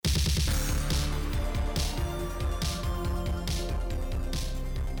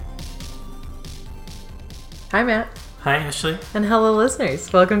Hi, Matt. Hi, Ashley. And hello,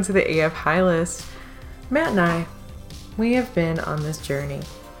 listeners. Welcome to the AF High List. Matt and I, we have been on this journey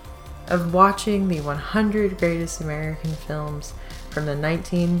of watching the 100 greatest American films from the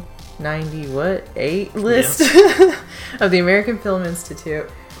 1998 list of the American Film Institute.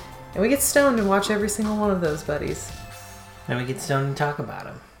 And we get stoned and watch every single one of those, buddies. And we get stoned and talk about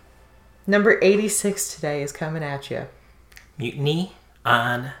them. Number 86 today is coming at you. Mutiny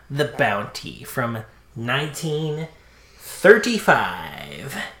on the Bounty from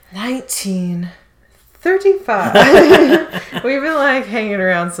 1935. 1935. We've been hanging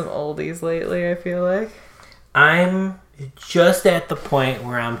around some oldies lately, I feel like. I'm just at the point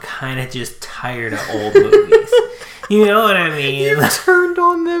where I'm kind of just tired of old movies. You know what I mean? You turned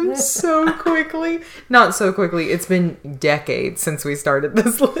on them so quickly. Not so quickly. It's been decades since we started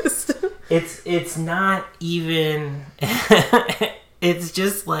this list. It's not even... It's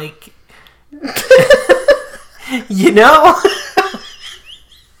just like... You know?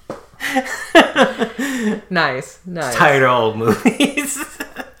 Nice. Tired of old movies.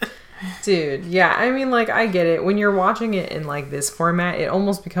 Dude, yeah, I mean, I get it. When you're watching it in, this format, it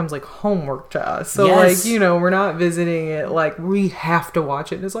almost becomes, homework to us. So, yes. We're not visiting it we have to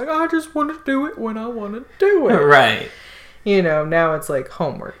watch it. And it's I just want to do it when I want to do it. Right. Now it's,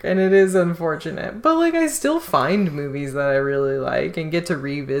 homework. And it is unfortunate. But, I still find movies that I really like and get to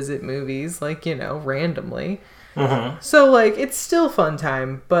revisit movies, randomly. Mm-hmm. So, it's still fun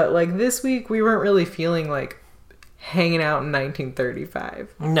time. But, this week, we weren't really feeling, hanging out in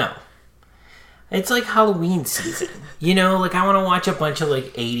 1935. No. It's Halloween season. I want to watch a bunch of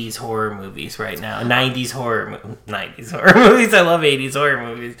 80s horror movies right now. 90s horror movies. I love 80s horror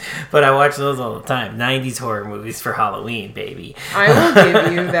movies, but I watch those all the time. 90s horror movies for Halloween, baby. I will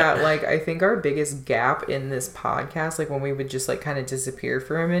give you that, I think our biggest gap in this podcast, when we would just kind of disappear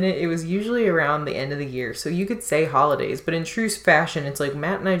for a minute, it was usually around the end of the year. So you could say holidays, but in true fashion, it's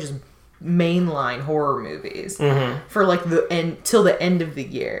Matt and I just mainline horror movies for the end till the end of the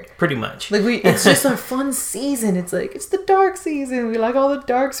year, pretty much. It's just a fun season. It's it's the dark season. We like all the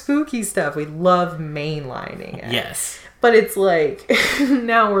dark spooky stuff. We love mainlining it. Yes. But it's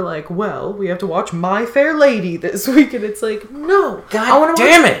now we're well, we have to watch My Fair Lady this week, and it's no, God I want to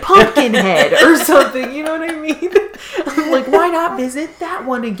damn watch it, Pumpkinhead or something. You know what I mean? Why not visit that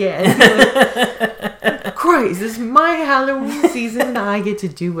one again? Christ, this is my Halloween season, and I get to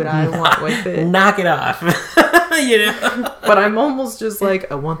do what I want with it. Knock it off. But I'm almost just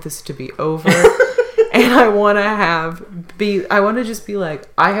I want this to be over. And I want to just be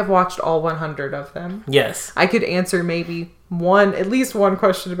I have watched all 100 of them. Yes. I could answer at least one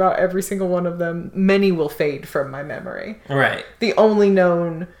question about every single one of them. Many will fade from my memory. Right. The only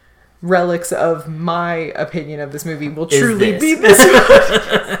known relics of my opinion of this movie will truly be this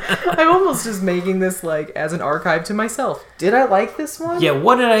one. I'm almost just making this as an archive to myself. Did I like this one? Yeah,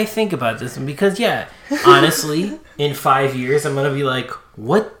 what did I think about this one? Because, honestly, in 5 years, I'm going to be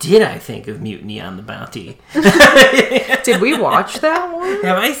what did I think of Mutiny on the Bounty? Did we watch that one?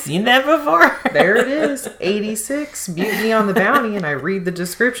 Have I seen that before? There it is, 86, Mutiny on the Bounty, and I read the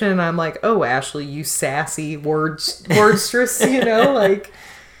description, and I'm oh, Ashley, you sassy wordstress,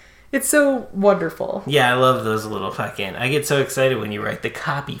 It's so wonderful. Yeah, I love those little I get so excited when you write the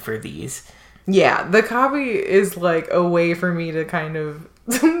copy for these. Yeah, the copy is a way for me to kind of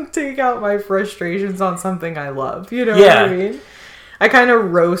take out my frustrations on something I love. You know what I mean? I kind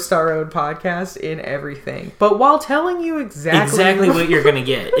of roast our own podcast in everything, but while telling you exactly what you're going to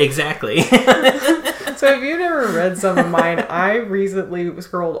get. Exactly. So if you've never read some of mine, I recently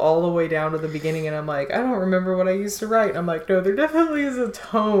scrolled all the way down to the beginning, and I'm I don't remember what I used to write. And I'm no, there definitely is a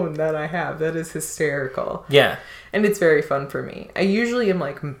tone that I have that is hysterical. Yeah. And it's very fun for me. I usually am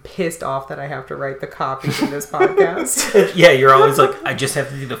pissed off that I have to write the copy for this podcast. Yeah, you're always I just have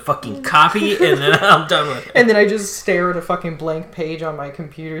to do the fucking copy and then I'm done with it. And then I just stare at a fucking blank page on my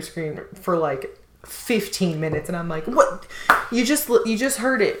computer screen for 15 minutes, and I'm what? You just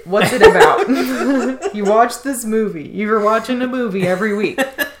heard it. What's it about? You watched this movie. You're watching a movie every week.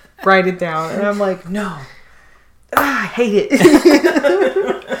 Write it down. And I'm no. I hate it.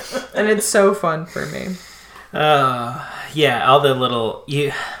 And it's so fun for me. Yeah, all the little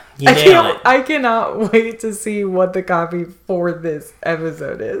you nail it. I cannot wait to see what the copy for this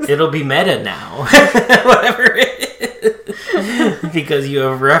episode is. It'll be meta now. Whatever it is. Because you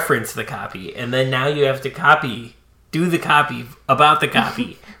have referenced the copy, and then now you have to do the copy about the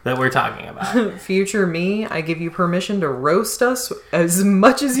copy that we're talking about. Future me, I give you permission to roast us as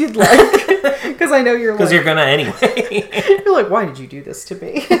much as you'd like. Because I know you're because you're gonna anyway. You're why did you do this to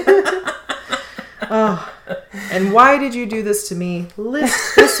me? Oh, and why did you do this to me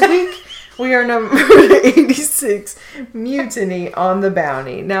this week? We are number 86, Mutiny on the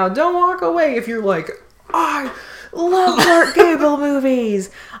Bounty. Now, don't walk away if you're like, I love Clark Gable movies.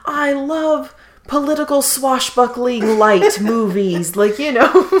 I love political swashbuckling light movies. Like, you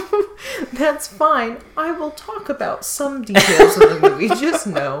know, that's fine. I will talk about some details of the movie. Just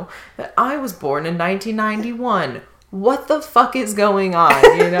know that I was born in 1991. What the fuck is going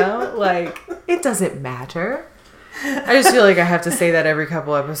on, you know? Like, it doesn't matter. I just feel like I have to say that every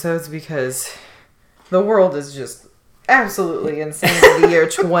couple episodes because the world is just absolutely insane in the year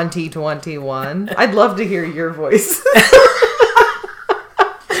 2021. I'd love to hear your voice.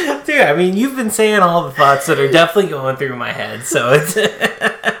 Dude, I mean, you've been saying all the thoughts that are definitely going through my head, so it's...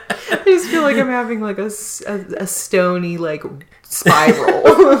 I just feel like I'm having like a stony like spiral.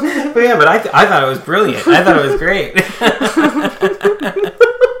 But yeah, but I thought it was brilliant. I thought it was great.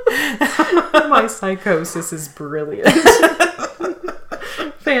 My psychosis is brilliant.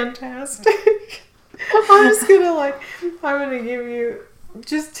 Fantastic. I'm gonna give you,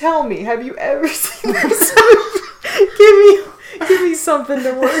 just tell me, have you ever seen this movie? Give me something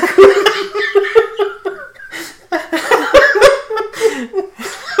to work with.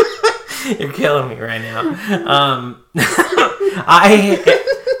 You're killing me right now. I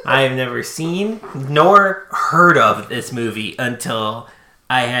have never seen nor heard of this movie until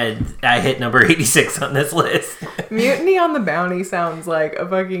I hit number 86 on this list. Mutiny on the Bounty sounds like a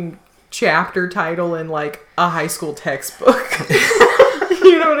fucking chapter title in like a high school textbook.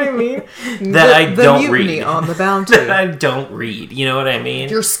 You know what I mean? I don't read. Mutiny on the Bounty. That I don't read. You know what I mean?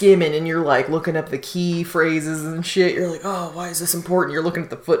 You're skimming and you're like looking up the key phrases and shit. You're like, oh, why is this important? You're looking at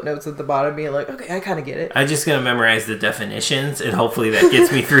the footnotes at the bottom being like, okay, I kind of get it. I'm just going to memorize the definitions and hopefully that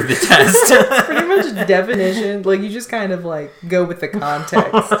gets me through the test. Pretty much definition. Like you just kind of like go with the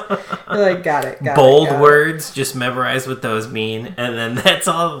context. You're like, got it. Bold words, just memorize what those mean. And then that's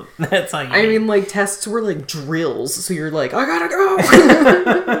all you mean, like tests were like drills. So you're like, I gotta go.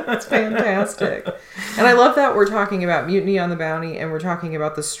 That's fantastic. And I love that we're talking about Mutiny on the Bounty and we're talking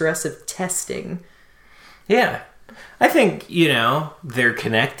about the stress of testing. Yeah. I think, they're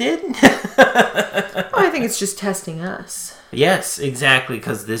connected. I think it's just testing us. Yes, exactly,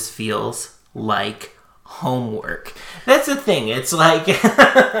 because this feels like homework. That's the thing. It's like,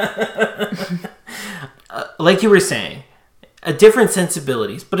 like you were saying, different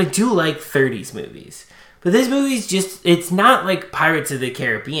sensibilities, but I do like 30s movies. But this movie's just, it's not like Pirates of the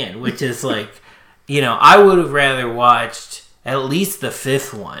Caribbean, which is like, I would have rather watched at least the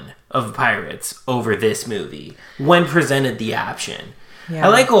fifth one of Pirates over this movie when presented the option. Yeah. I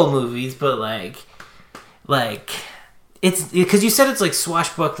like old movies, but like, it's, because you said it's like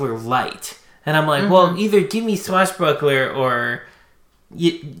swashbuckler light. And I'm like, well, either give me swashbuckler or...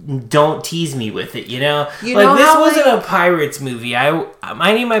 don't tease me with it, This wasn't a Pirates movie.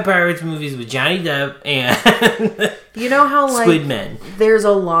 I need my Pirates movies with Johnny Depp and you know how Squidmen. There's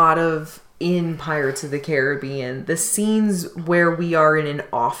a lot of in Pirates of the Caribbean, the scenes where we are in an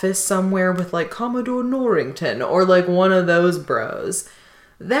office somewhere with like Commodore Norrington or like one of those bros.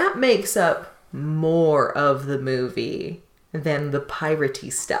 That makes up more of the movie than the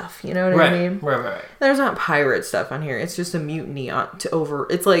piratey stuff, you know what I mean? Right. There's not pirate stuff on here. It's just a mutiny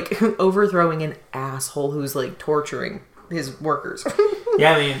it's like overthrowing an asshole who's like torturing his workers.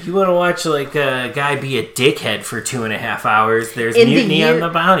 Yeah, I mean, if you want to watch like a guy be a dickhead for 2.5 hours, there's Mutiny on the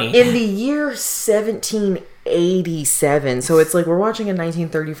Bounty. In the year 1787, so it's like we're watching a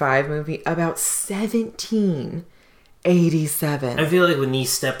 1935 movie about 1787. I feel like when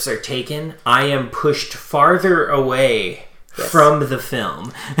these steps are taken, I am pushed farther away from the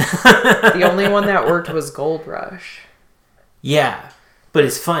film. The only one that worked was Gold Rush. Yeah, but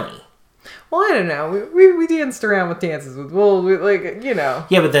it's funny. Well, I don't know. We danced around with dances with wolves,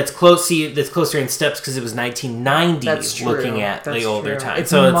 Yeah, but that's close. See, that's closer in steps because it was 1990. That's true. Looking at the older time,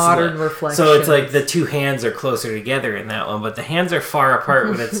 it's modern reflection. So it's like the two hands are closer together in that one, but the hands are far apart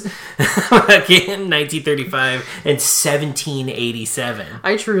when it's again 1935 and 1787.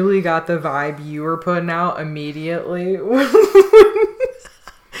 I truly got the vibe you were putting out immediately.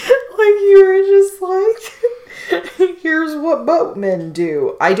 Like you were just like, here's what boatmen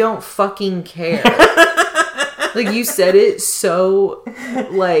do. I don't fucking care. Like you said it so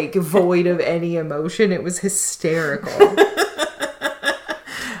like void of any emotion. It was hysterical.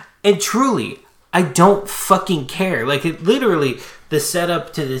 And truly, I don't fucking care. Like it literally, the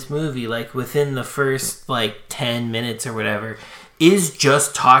setup to this movie, like within the first like 10 minutes or whatever, is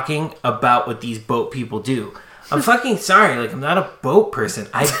just talking about what these boat people do. I'm fucking sorry. Like, I'm not a boat person.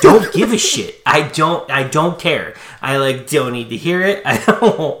 I don't give a shit. I don't care. I, like, don't need to hear it. I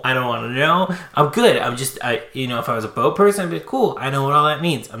don't want to know. I'm good. If I was a boat person, I'd be cool. I know what all that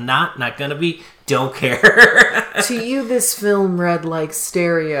means. I'm not gonna be. Don't care. To you, this film read like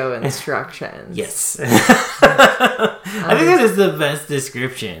stereo instructions. Yes. I think that is the best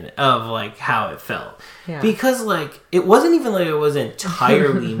description of, like, how it felt. Yeah. Because, like, it wasn't even like it was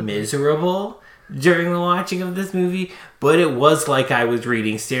entirely miserable during the watching of this movie, but it was like I was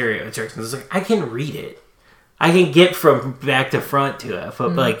reading stereo instructions. It was like, I can read it. I can get from back to front to it,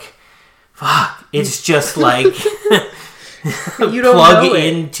 but, like, fuck, it's just like... You don't plug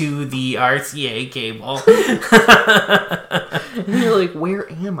into the RCA cable. And you're like, where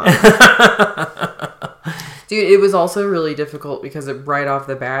am I? Dude, it was also really difficult because right off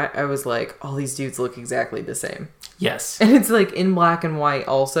the bat, I was like, all these dudes look exactly the same. Yes. And it's like in black and white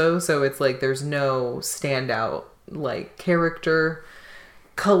also, so it's like there's no standout like character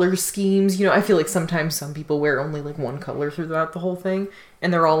color schemes. You know, I feel like sometimes some people wear only like one color throughout the whole thing,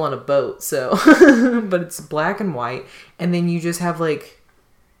 and they're all on a boat, so but it's black and white, and then you just have like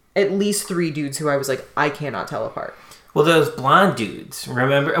at least 3 dudes who I was like, I cannot tell apart. Well, those blonde dudes,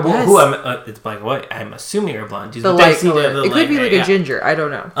 remember? Yes. Well, who it's black and white. I'm assuming are blonde dudes. The light color. It could be like a ginger. I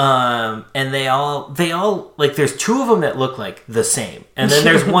don't know. And they all like, there's 2 of them that look like the same, and then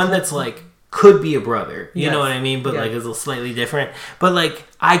there's one that's like could be a brother. You know what I mean? But like is a slightly different. But like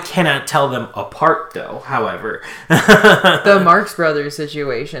I cannot tell them apart though. However, the Marx Brothers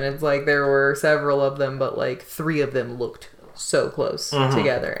situation. It's like there were several of them, but like 3 of them looked so close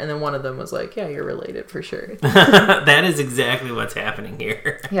together, and then one of them was like, yeah, you're related for sure. That is exactly what's happening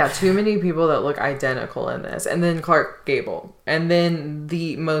here. Yeah, too many people that look identical in this. And then Clark Gable, and then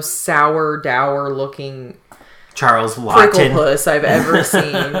the most sour, dour looking Charles Lawton Pricklepuss I've ever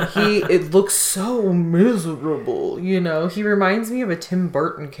seen. It looks so miserable, you know. He reminds me of a Tim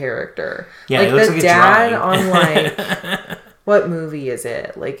Burton character. Yeah, like he looks the like dad a on like what movie is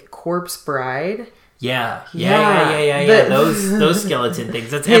it? Like Corpse Bride? Yeah. Those skeleton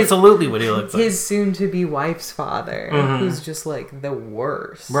things. That's absolutely what he looks like. His soon-to-be wife's father, who's just like the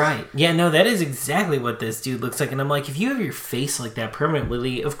worst. Right. Yeah, no, that is exactly what this dude looks like. And I'm like, if you have your face like that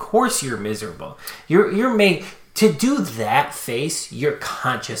permanently, of course you're miserable. You're made... To do that face, you're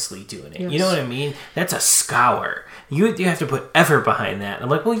consciously doing it. Yes. You know what I mean? That's a scour. You have to put effort behind that. I'm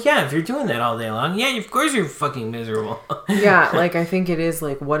like, well, yeah, if you're doing that all day long, yeah, of course you're fucking miserable. Yeah, like, I think it is,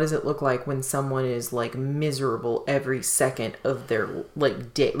 like, what does it look like when someone is, like, miserable every second of their,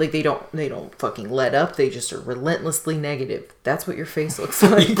 like, day? Like, they don't fucking let up. They just are relentlessly negative. That's what your face looks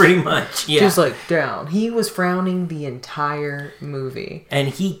like. Pretty much, yeah. Just, like, down. He was frowning the entire movie. And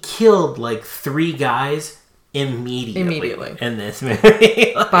he killed, like, 3 guys immediately in this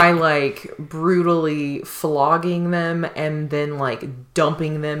movie. By like brutally flogging them and then like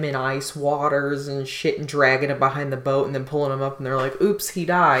dumping them in ice waters and shit and dragging them behind the boat and then pulling them up and they're like, oops, he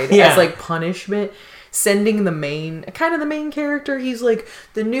died, as like punishment. Sending the main character, he's like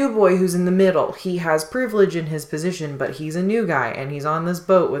the new boy who's in the middle. He has privilege in his position, but he's a new guy and he's on this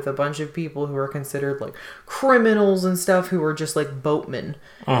boat with a bunch of people who are considered like criminals and stuff, who are just like boatmen.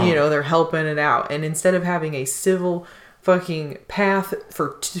 You know, they're helping it out. And instead of having a civil fucking path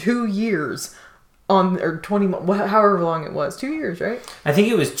for 2 years or 20, however long it was, 2 years, right? I think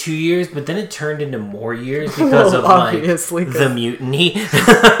it was 2 years, but then it turned into more years because of like the mutiny.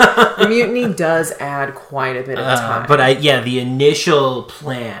 The mutiny does add quite a bit of time. But the initial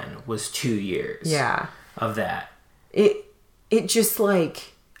plan was 2 years. Yeah, of that. It just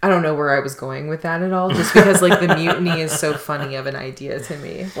like, I don't know where I was going with that at all. Just because like the mutiny is so funny of an idea to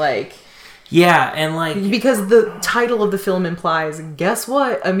me, like. Yeah, and like... Because the title of the film implies, guess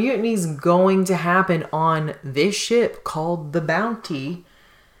what? A mutiny's going to happen on this ship called the Bounty.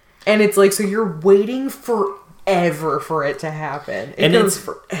 And it's like, so you're waiting forever for it to happen. It goes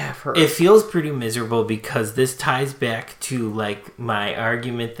forever. It feels pretty miserable because this ties back to like my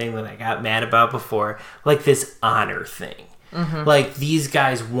argument thing that I got mad about before. Like this honor thing. Like these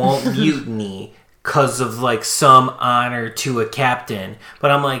guys won't mutiny because of like some honor to a captain, but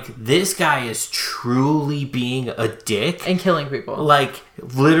I'm like, this guy is truly being a dick and killing people. Like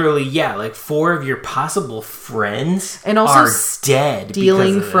literally, yeah, like 4 of your possible friends and also are dead,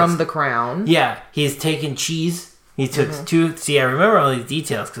 stealing from the crown. Yeah, he's taken cheese. He took 2. See, I remember all these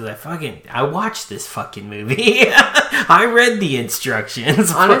details because I watched this fucking movie. I read the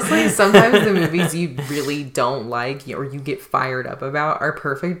instructions. Honestly, sometimes the movies you really don't like or you get fired up about are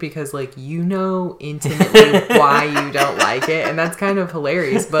perfect because, like, you know intimately why you don't like it, and that's kind of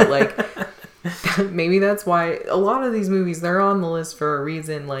hilarious. But like, maybe that's why a lot of these movies, they're on the list for a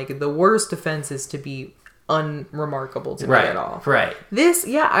reason. Like, the worst offense is to be unremarkable to me at all. Right. This,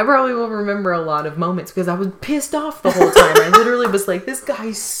 I probably will remember a lot of moments because I was pissed off the whole time. I literally was like, this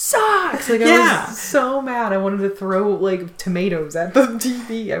guy sucks. Like, I was so mad. I wanted to throw, like, tomatoes at the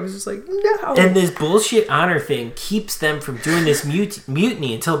TV. I was just like, no. And this bullshit honor thing keeps them from doing this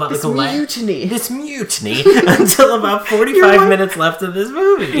mutiny until about This mutiny until about 45 minutes left of this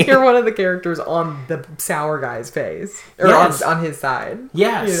movie. You're one of the characters on the sour guy's face. Or on his side.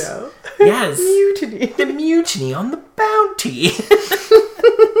 Yes. You know? Yes. Mutiny. The mutiny on the bounty.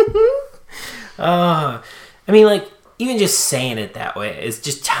 I mean, like, even just saying it that way is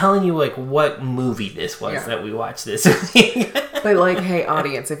just telling you, like, what movie this was that we watched this week. But, like, hey,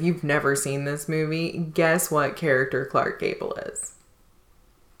 audience, if you've never seen this movie, guess what character Clark Gable is?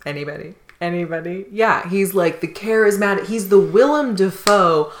 Anybody? Yeah, he's, like, the charismatic... He's the Willem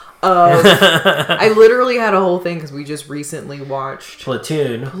Dafoe of... I literally had a whole thing because we just recently watched...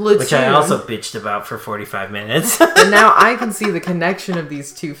 Platoon, which I also bitched about for 45 minutes. And now I can see the connection of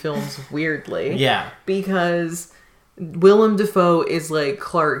these two films weirdly. Yeah. Because Willem Dafoe is, like,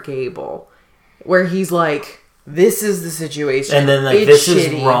 Clark Gable. Where he's, like... This is the situation. And then, like, this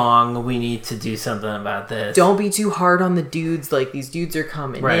is wrong. We need to do something about this. Don't be too hard on the dudes. Like, these dudes are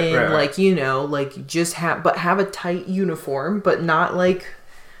coming in. Right. Like, you know, like, just have a tight uniform, but not, like,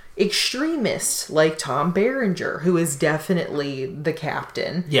 extremists like Tom Berenger, who is definitely the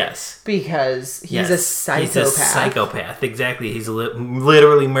captain. Yes. Because he's a psychopath. He's a psychopath, exactly. He's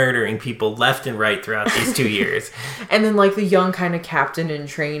literally murdering people left and right throughout these 2 years. And then, like, the young kind of captain in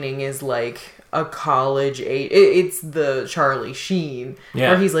training is, like... a college age. It's the Charlie Sheen. Yeah.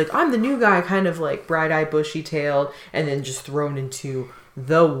 Where he's like, I'm the new guy, kind of like bright-eyed, bushy-tailed, and then just thrown into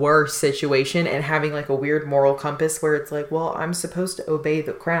the worst situation and having like a weird moral compass where it's like, well, I'm supposed to obey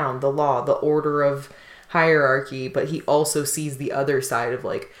the crown, the law, the order of hierarchy, but he also sees the other side of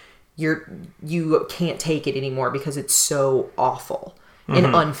like, you can't take it anymore because it's so awful and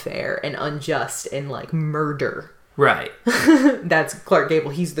unfair and unjust and like murder. Right. That's Clark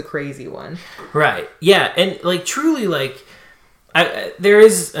Gable. He's the crazy one. Right. Yeah. And like truly like there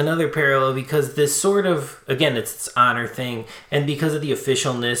is another parallel because this sort of, again, it's this honor thing. And because of the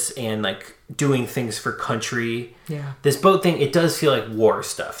officialness and like doing things for country. Yeah. This boat thing, it does feel like war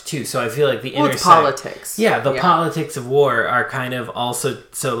stuff too. So I feel like the it's politics. Yeah. The politics of war are kind of also,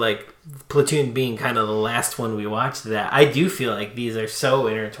 so like Platoon being kind of the last one we watched that, I do feel like these are so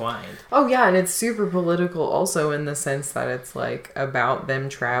intertwined. Oh yeah, and it's super political also in the sense that it's like about them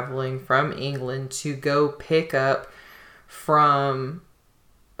traveling from England to go pick up from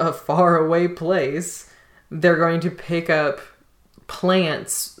a faraway place. They're going to pick up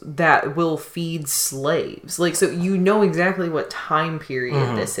plants that will feed slaves. Like, so you know exactly what time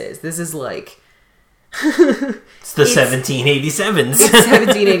period this is. This is like... it's the 1787s. It's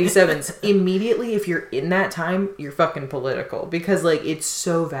 1787s. Immediately, if you're in that time, you're fucking political because, like, it's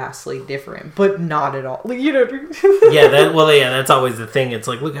so vastly different, but not at all. Like, you know. That's always the thing. It's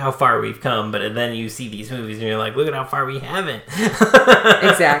like, look how far we've come, but then you see these movies and you're like, look at how far we haven't.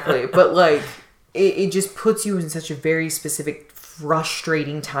 Exactly, but like, it just puts you in such a very specific,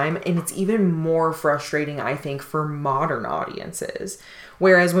 frustrating time, and it's even more frustrating, I think, for modern audiences.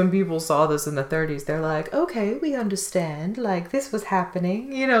 Whereas when people saw this in the 30s, they're like, okay, we understand. Like, this was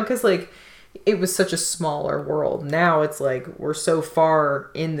happening, you know, because, like, it was such a smaller world. Now it's like, we're so far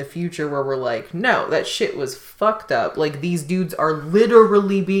in the future where we're like, no, that shit was fucked up. Like, these dudes are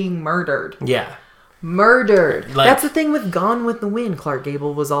literally being murdered. Yeah. Murdered. Like, that's the thing with Gone with the Wind. Clark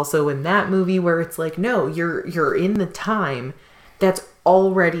Gable was also in that movie where it's like, no, you're in the time that's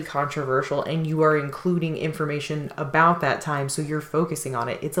already controversial and you are including information about that time, so you're focusing on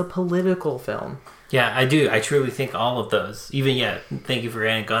it. It's a political film. Yeah, I do. I truly think all of those. Even, thank you for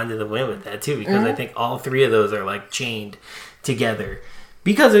adding Gone to the Wind with that too, because I think all three of those are like chained together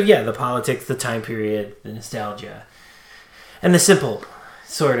because of, the politics, the time period, the nostalgia, and the simple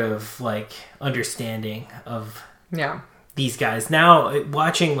sort of like understanding of these guys. Now,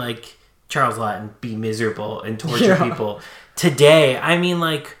 watching like Charles Laughton be miserable and torture people today, I mean,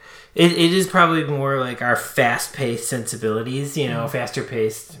 like, it is probably more like our fast-paced sensibilities,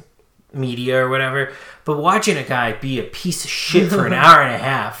 faster-paced media or whatever. But watching a guy be a piece of shit for an hour and a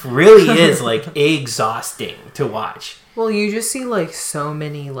half really is, like, exhausting to watch. Well, you just see, like, so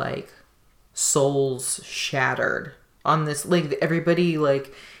many, like, souls shattered on this. Like, everybody,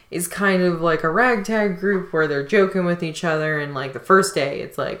 like, is kind of like a ragtag group where they're joking with each other, and like the first day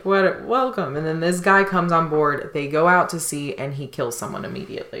it's like, what, welcome, and then this guy comes on board, they go out to sea, and he kills someone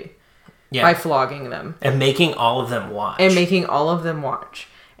immediately by flogging them and making all of them watch.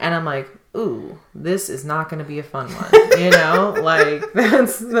 And I'm like, ooh, this is not going to be a fun one. You know, like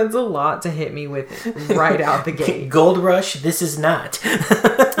that's a lot to hit me with right out the gate. Gold Rush, this is not.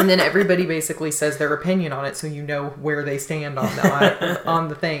 And then everybody basically says their opinion on it, so you know where they stand on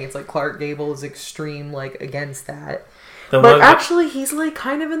the thing. It's like Clark Gable is extreme, like, against that. But actually, he's like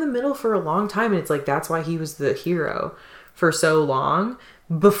kind of in the middle for a long time, and it's like that's why he was the hero for so long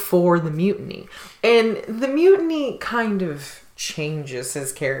before the mutiny. And the mutiny kind of changes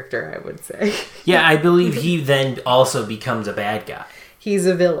his character, I would say. Yeah, I believe he then also becomes a bad guy. He's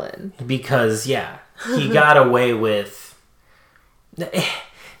a villain. Because, yeah, he got away with...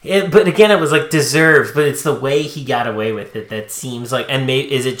 but again, it was like deserved, but it's the way he got away with it that seems like... And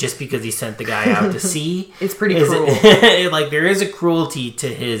is it just because he sent the guy out to sea? It's pretty cruel. Like, there is a cruelty to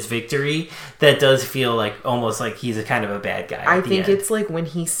his victory that does feel like almost like he's a kind of a bad guy. I think it's like when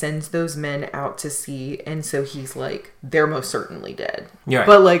he sends those men out to sea, and so he's like, they're most certainly dead. Right.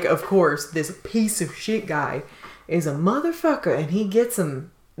 But, like, of course, this piece of shit guy is a motherfucker, and he gets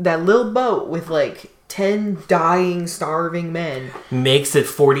him that little boat with, like, 10 dying, starving men. Makes it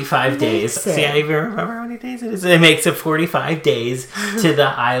 45 days. See, I even remember how many days it is. It makes it 45 days to the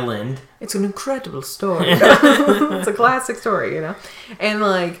island. It's an incredible story. It's a classic story, you know? And,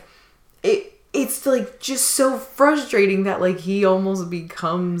 like, it's, like, just so frustrating that, like, he almost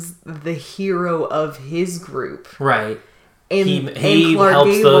becomes the hero of his group. Right. And he Clark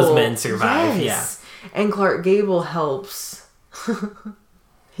helps Gable, those men survive, yes. Yeah. And Clark Gable helps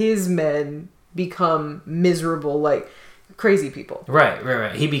his men become miserable, like, crazy people.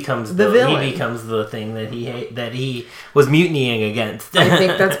 Right. He becomes the villain. He becomes the thing that he was mutinying against. I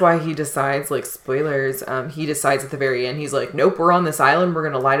think that's why he decides, like, spoilers, he decides at the very end, he's like, nope, we're on this island, we're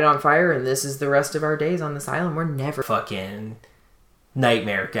gonna light it on fire, and this is the rest of our days on this island. We're never... Fucking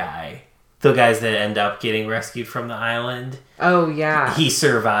nightmare guy. The guys that end up getting rescued from the island. Oh, yeah.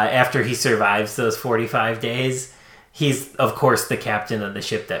 After he survives those 45 days... He's, of course, the captain of the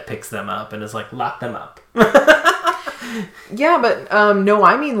ship that picks them up and is like, lock them up. Yeah, but no,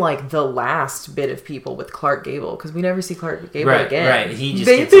 I mean, like, the last bit of people with Clark Gable, because we never see Clark Gable again. Right, he just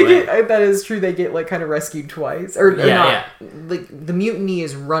gets away. That is true, they get, like, kind of rescued twice. Or not. Yeah. Like, the mutiny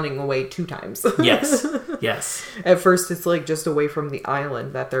is running away 2 times. Yes. At first, it's, like, just away from the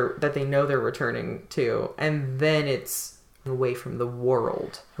island that they know they're returning to, and then it's away from the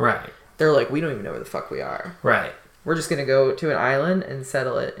world. Right. They're like, we don't even know where the fuck we are. Right. We're just going to go to an island and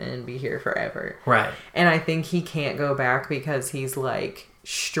settle it and be here forever. Right. And I think he can't go back because he's, like,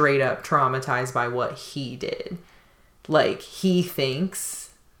 straight up traumatized by what he did. Like, he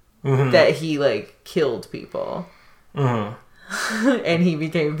thinks that he, like, killed people. And he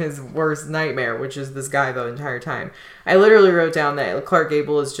became his worst nightmare, which is this guy the entire time. I literally wrote down that Clark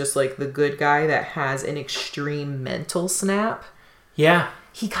Gable is just, like, the good guy that has an extreme mental snap. Yeah.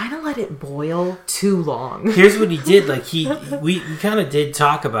 He kind of let it boil too long. Here's what he did. Like, we kind of did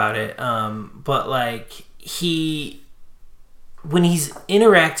talk about it. But, like, when he's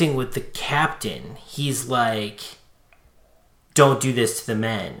interacting with the captain, he's like, don't do this to the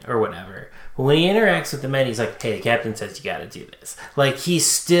men or whatever. But when he interacts with the men, he's like, hey, the captain says you gotta do this. Like, he's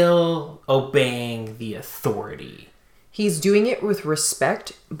still obeying the authority. He's doing it with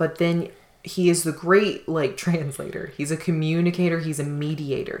respect, but then he is the great, like, translator. He's a communicator. He's a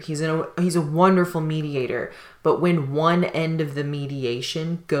mediator. He's a wonderful mediator. But when one end of the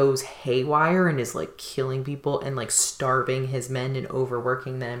mediation goes haywire and is, like, killing people and, like, starving his men and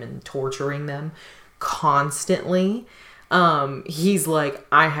overworking them and torturing them constantly, he's like,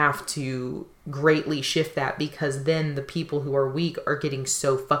 I have to greatly shift that, because then the people who are weak are getting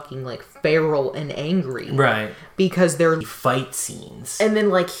so fucking, like, feral and angry. Right. Because they're fight scenes. And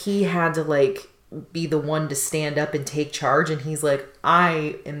then, like, he had to, like, be the one to stand up and take charge, and he's like,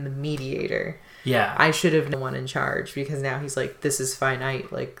 I am the mediator. Yeah. I should have been the one in charge, because now he's like, this is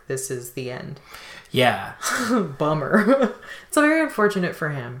finite. Like, this is the end. Yeah. Bummer. It's very unfortunate for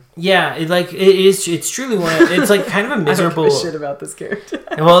him. Yeah, it's truly it's like kind of a miserable... I don't give a shit about this character.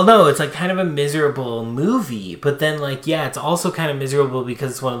 Well, no, it's like kind of a miserable movie, but then, like, yeah, it's also kind of miserable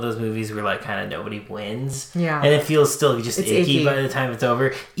because it's one of those movies where, like, kind of nobody wins. Yeah. And it feels still just icky by the time it's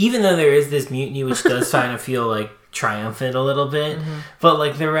over. Even though there is this mutiny, which does kind of feel, like, triumphant a little bit, but,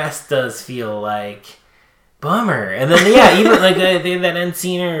 like, the rest does feel like... bummer. And then, yeah, even like that end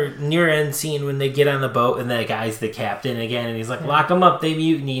scene or near end scene when they get on the boat and that guy's the captain again and he's like, lock them up, they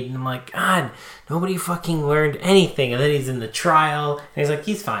mutinied. And I'm like, God, nobody fucking learned anything. And then he's in the trial and he's like,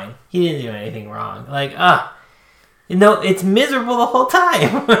 he's fine. He didn't do anything wrong. Like, no, it's miserable the whole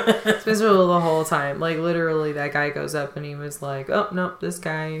time. It's miserable the whole time. Like, literally, that guy goes up and he was like, oh, no, this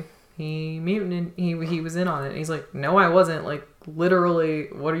guy, he mutinied. He was in on it. And he's like, no, I wasn't. Like, literally,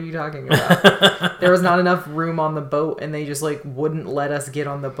 what are you talking about? There was not enough room on the boat, and they just, like, wouldn't let us get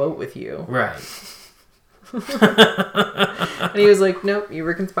on the boat with you. Right. And he was like, nope, you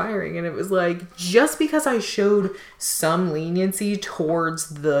were conspiring. And it was like, just because I showed some leniency towards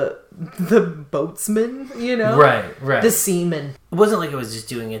the boatsman, you know? Right. The seaman. It wasn't like I was just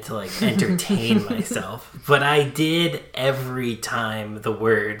doing it to, like, entertain myself. But I did, every time the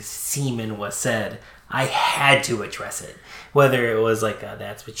word seaman was said, I had to address it. Whether it was like a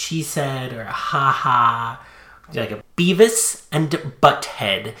that's what she said, or a ha-ha, like a Beavis and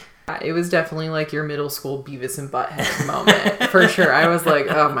Butthead. It was definitely like your middle school Beavis and Butthead moment. For sure. I was like,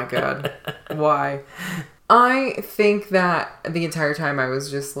 oh my God, why? I think that the entire time I was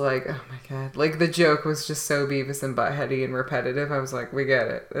just like, oh my God. Like, the joke was just so Beavis and Buttheady and repetitive. I was like, we get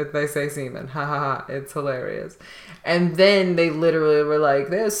it. They say semen. Ha ha ha. It's hilarious. And then they literally were like,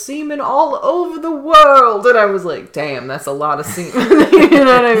 there's semen all over the world. And I was like, damn, that's a lot of semen. You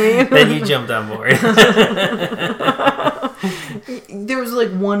know what I mean? Then you jumped on board. There was like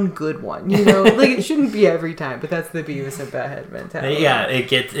one good one, you know? Like, it shouldn't be every time, but that's the Beavis and Butthead mentality. Yeah,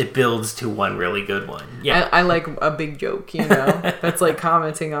 it builds to one really good one. Yeah. I like a big joke, you know? That's like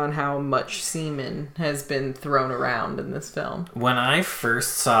commenting on how much semen has been thrown around in this film. When I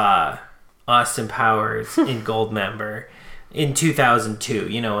first saw Austin Powers in Goldmember in 2002,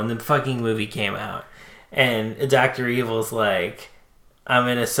 you know, when the fucking movie came out, and Dr. Evil's like, I'm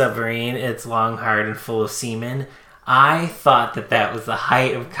in a submarine, it's long, hard, and full of semen. I thought that was the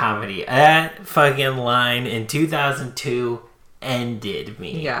height of comedy. That fucking line in 2002 ended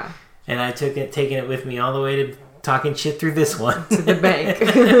me. Yeah. And I taking it with me all the way to talking shit through this one. To the bank.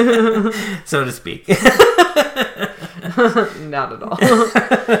 So to speak. Not at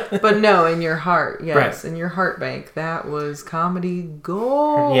all. But no, in your heart, yes. Right. In your heart bank, that was comedy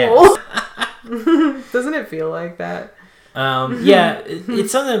gold. Yes. Doesn't it feel like that? Yeah,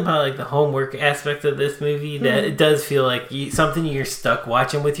 it's something about like the homework aspect of this movie that it does feel like something you're stuck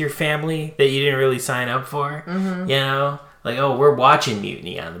watching with your family that you didn't really sign up for. Mm-hmm. You know, like, oh, we're watching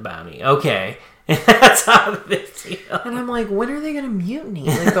Mutiny on the Bounty. Okay, and that's how this feels. And I'm like, when are they gonna mutiny?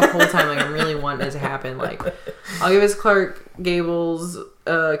 Like, the whole time, like, I'm really wanting it to happen. Like, I'll give us Clark Gable's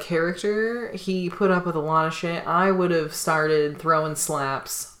character. He put up with a lot of shit. I would have started throwing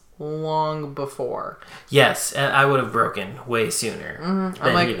slaps long before. Yes, I would have broken way sooner. Mm-hmm.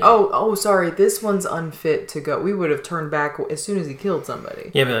 I'm like, oh, sorry, this one's unfit to go. We would have turned back as soon as he killed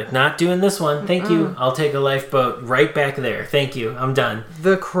somebody. Yeah, be like, not doing this one. Thank you. I'll take a lifeboat right back there. Thank you. I'm done.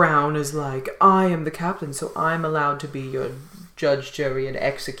 The Crown is like, I am the captain, so I'm allowed to be your judge, jury, and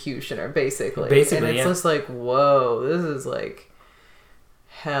executioner, basically. And it's just like, whoa, this is like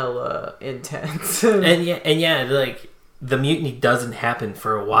hella intense. and yeah, like, the mutiny doesn't happen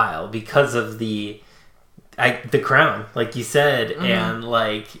for a while because of the Crown, like you said, and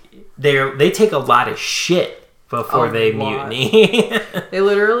like they take a lot of shit before they mutiny. They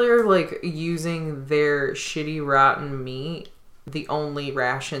literally are like using their shitty rotten meat, the only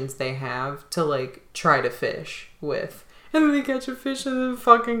rations they have, to like try to fish with. And then they catch a fish and the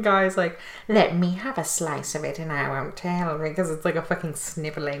fucking guy's like, let me have a slice of it and I won't tell. Because it's like a fucking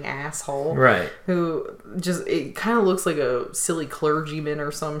sniveling asshole. Right. Who just, it kind of looks like a silly clergyman or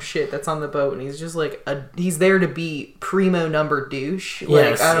some shit that's on the boat. And he's just like, he's there to be primo number douche. Like,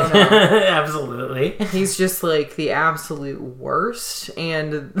 yes. I don't know. Absolutely. He's just like the absolute worst.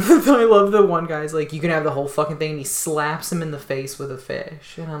 And I love the one guy's like, you can have the whole fucking thing. And he slaps him in the face with a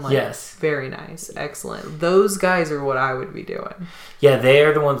fish. And I'm like, yes. Very nice. Excellent. Those guys are what I would be doing. Yeah, they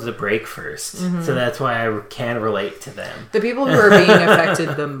are the ones that break first. Mm-hmm. So that's why I can relate to them. The people who are being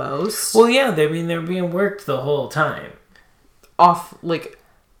affected the most. Well, yeah, they're being worked the whole time. Off, like,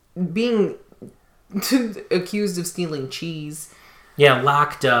 being accused of stealing cheese. Yeah,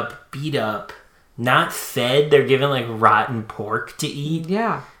 locked up, beat up, not fed. They're given, like, rotten pork to eat.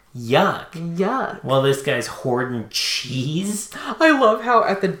 Yeah. Yuck. Well, this guy's hoarding cheese. I love how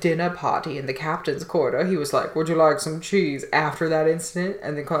at the dinner party in the captain's quarter, he was like, would you like some cheese after that incident?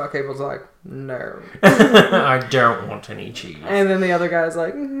 And then Clark Gable's like, no. I don't want any cheese. And then the other guy's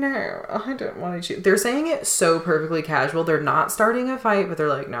like, no, I don't want any cheese. They're saying it so perfectly casual. They're not starting a fight, but they're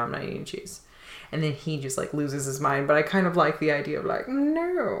like, no, I'm not eating cheese. And then he just like loses his mind. But I kind of like the idea of like,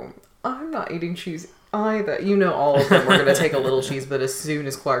 no, I'm not eating cheese either. You know, all of them were going to take a little cheese, but as soon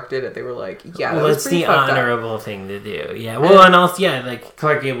as Clark did it, they were like, yeah, well, it's the honorable thing to do. Yeah. Well, and also, yeah, like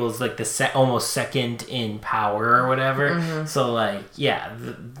Clark Gable is like the almost second in power or whatever. Mm-hmm. So, like, yeah,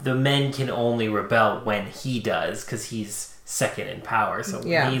 the men can only rebel when he does because he's second in power. So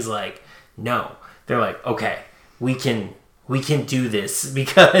when he's like, no, they're like, okay, we can we can do this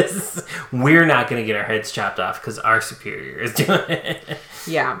because we're not going to get our heads chopped off because our superior is doing it.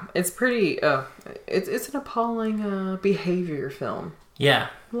 Yeah, it's pretty. It's an appalling behavior film. Yeah,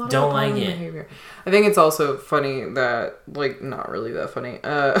 don't like it. Behavior. I think it's also funny that, like, not really that funny.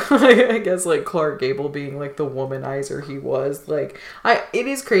 I guess, like, Clark Gable being, like, the womanizer he was. Like, it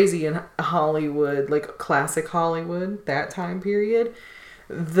is crazy in Hollywood, like, classic Hollywood, that time period.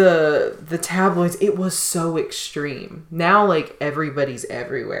 The tabloids, it was so extreme. Now, like, everybody's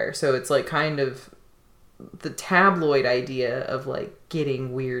everywhere. So it's, like, kind of the tabloid idea of, like,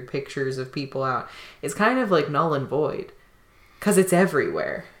 getting weird pictures of people out is kind of, like, null and void. Because it's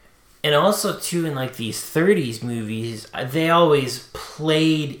everywhere. And also, too, in, like, these 30s movies, they always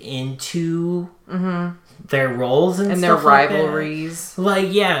played into their roles and stuff their rivalries.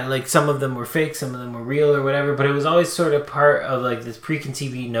 Like, yeah, like, some of them were fake, some of them were real or whatever, but it was always sort of part of, like, this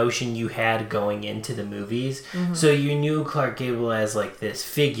preconceived notion you had going into the movies. So you knew Clark Gable as, like, this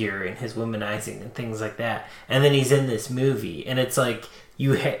figure and his womanizing and things like that. And then he's in this movie, and it's like...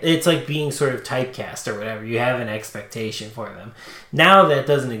 it's like being sort of typecast or whatever. You have an expectation for them. Now that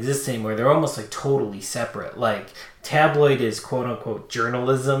doesn't exist anymore. They're almost like totally separate. Like tabloid is quote unquote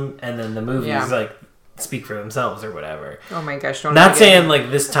journalism, and then the movies like speak for themselves or whatever. Oh my gosh! Not saying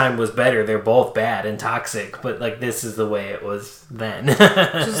like this time was better. They're both bad and toxic, but like this is the way it was then.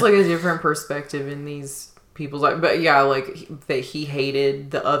 Just like a different perspective in these people's life. But yeah, like that he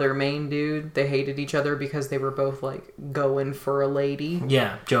hated the other main dude. They hated each other because they were both like going for a lady.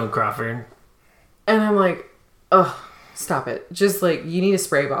 Yeah, Joan Crawford. And I'm like, ugh, stop it. Just like you need a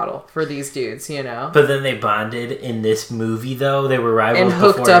spray bottle for these dudes, you know? But then they bonded in this movie though. They were rivals and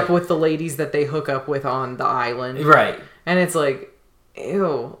hooked up with the ladies that they hook up with on the island. Right. And it's like,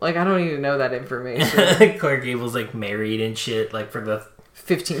 ew. Like I don't even know that information. Clark Gable's like married and shit like for the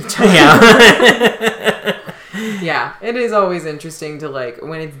 15th time. Yeah. Yeah, it is always interesting to, like,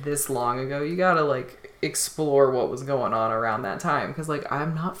 when it's this long ago, you gotta, like, explore what was going on around that time. Because, like,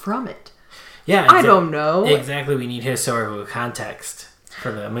 I'm not from it. Yeah. I don't know. Exactly. We need historical context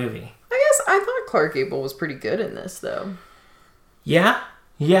for the movie. I guess I thought Clark Gable was pretty good in this, though. Yeah.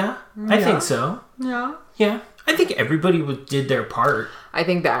 I think so. Yeah. I think everybody did their part. I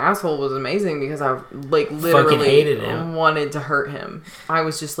think the asshole was amazing because I, like, literally fucking hated him. Wanted to hurt him. I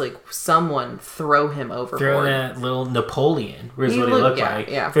was just like, someone throw him overboard. Throw that little Napoleon, is what he looked like.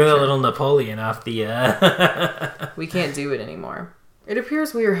 Yeah, throw that little Napoleon off the... We can't do it anymore. It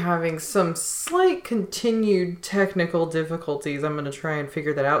appears we are having some slight continued technical difficulties. I'm going to try and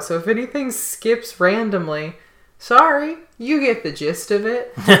figure that out. So if anything skips randomly... Sorry, you get the gist of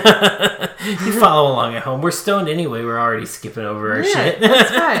it. You follow along at home. We're stoned anyway. We're already skipping over our shit.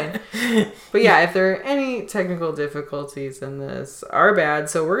 That's fine. But yeah, if there are any technical difficulties in this, are bad.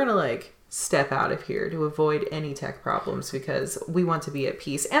 So we're going to like step out of here to avoid any tech problems because we want to be at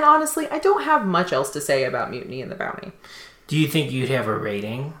peace. And honestly, I don't have much else to say about Mutiny and the Bounty. Do you think you'd have a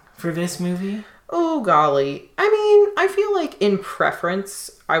rating for this movie? Oh, golly. I mean, I feel like in preference,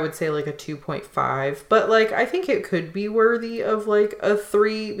 I would say like a 2.5. But like, I think it could be worthy of like a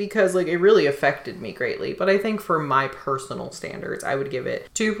 3 because like it really affected me greatly. But I think for my personal standards, I would give it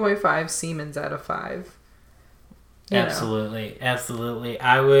 2.5 Siemens out of 5. Absolutely.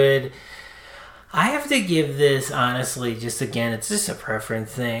 I have to give this, honestly, just again, it's just a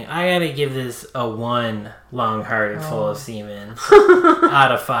preference thing. I gotta give this a 1 long-hearted full of Siemens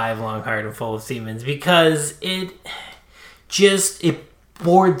out of 5 long-hearted full of Siemens because it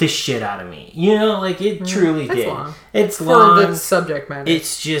bored the shit out of me. You know, like it truly did. Long. It's long. For the subject matter.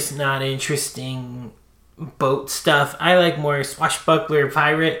 It's just not interesting boat stuff. I like more swashbuckler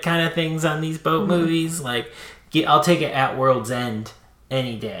pirate kind of things on these boat movies. Like, I'll take it at World's End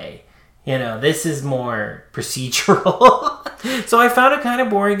any day. You know, this is more procedural. So I found it kind of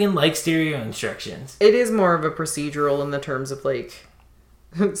boring and like stereo instructions. It is more of a procedural in the terms of like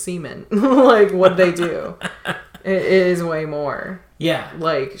seamen. Like what they do. It is way more. Yeah.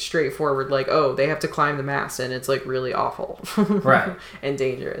 Like straightforward, like, oh, they have to climb the mast and it's like really awful. Right. And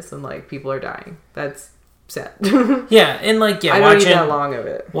dangerous and like people are dying. That's sad. Yeah, and like I don't need that long of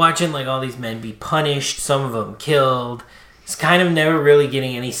it. Watching like all these men be punished, some of them killed. It's kind of never really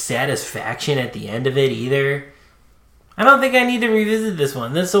getting any satisfaction at the end of it either. I don't think I need to revisit this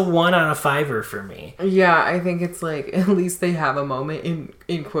one. This is a 1 out of 5 for me. Yeah, I think it's like, at least they have a moment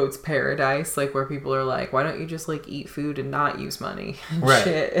in quotes, paradise, like where people are like, why don't you just like eat food and not use money and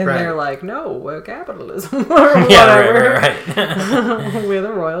shit? And they're like, no, we're capitalism or whatever. Yeah, right. We're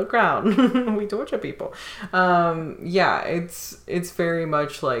the royal crown. We torture people. Yeah, it's very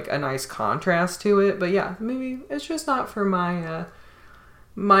much like a nice contrast to it. But yeah, maybe it's just not for my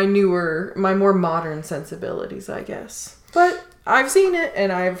more modern sensibilities, I guess. But I've seen it,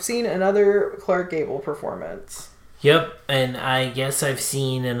 and I've seen another Clark Gable performance. Yep, and I guess I've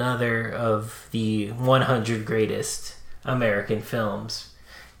seen another of the 100 greatest American films.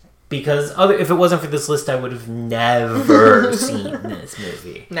 Because if it wasn't for this list, I would have never seen this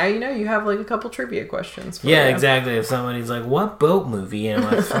movie. Now you know you have like a couple trivia questions for Yeah, you. exactly. If somebody's like, what boat movie? And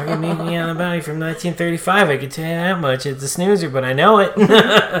I'm like, fucking Meet Me on the Bounty from 1935. I could tell you that much. It's a snoozer, but I know it.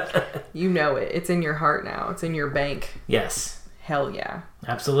 You know it. It's in your heart now. It's in your bank. Yes. Hell yeah.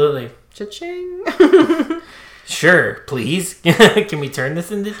 Absolutely. Cha-ching. Sure, please. Can we turn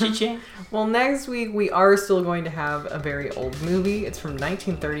this into cha-ching? Well, next week we are still going to have a very old movie. It's from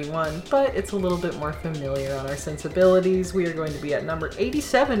 1931, but it's a little bit more familiar on our sensibilities. We are going to be at number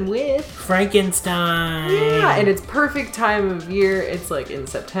 87 with Frankenstein. Yeah, and it's perfect time of year. It's like in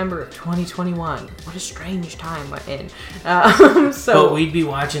September of 2021. What a strange time we're in. But we'd be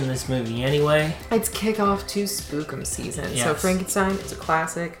watching this movie anyway. It's kickoff to Spookum season. Yes. So Frankenstein is a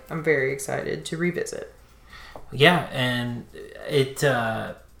classic. I'm very excited to revisit. Yeah, and it...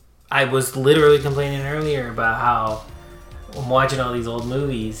 I was literally complaining earlier about how I'm watching all these old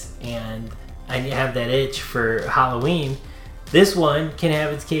movies and I have that itch for Halloween. This one can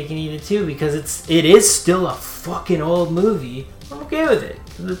have its cake and eat it too because it is still a fucking old movie. I'm okay with it.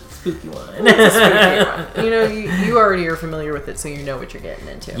 The spooky one. It's a spooky one. You know, you already are familiar with it, so you know what you're getting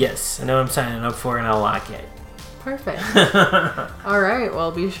into. Yes, I know what I'm signing up for and I'll lock it. Perfect. All right,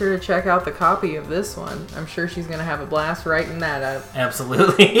 well, be sure to check out the copy of this one. I'm sure she's going to have a blast writing that up.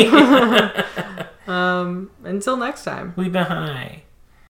 Absolutely. Until next time. We've been high.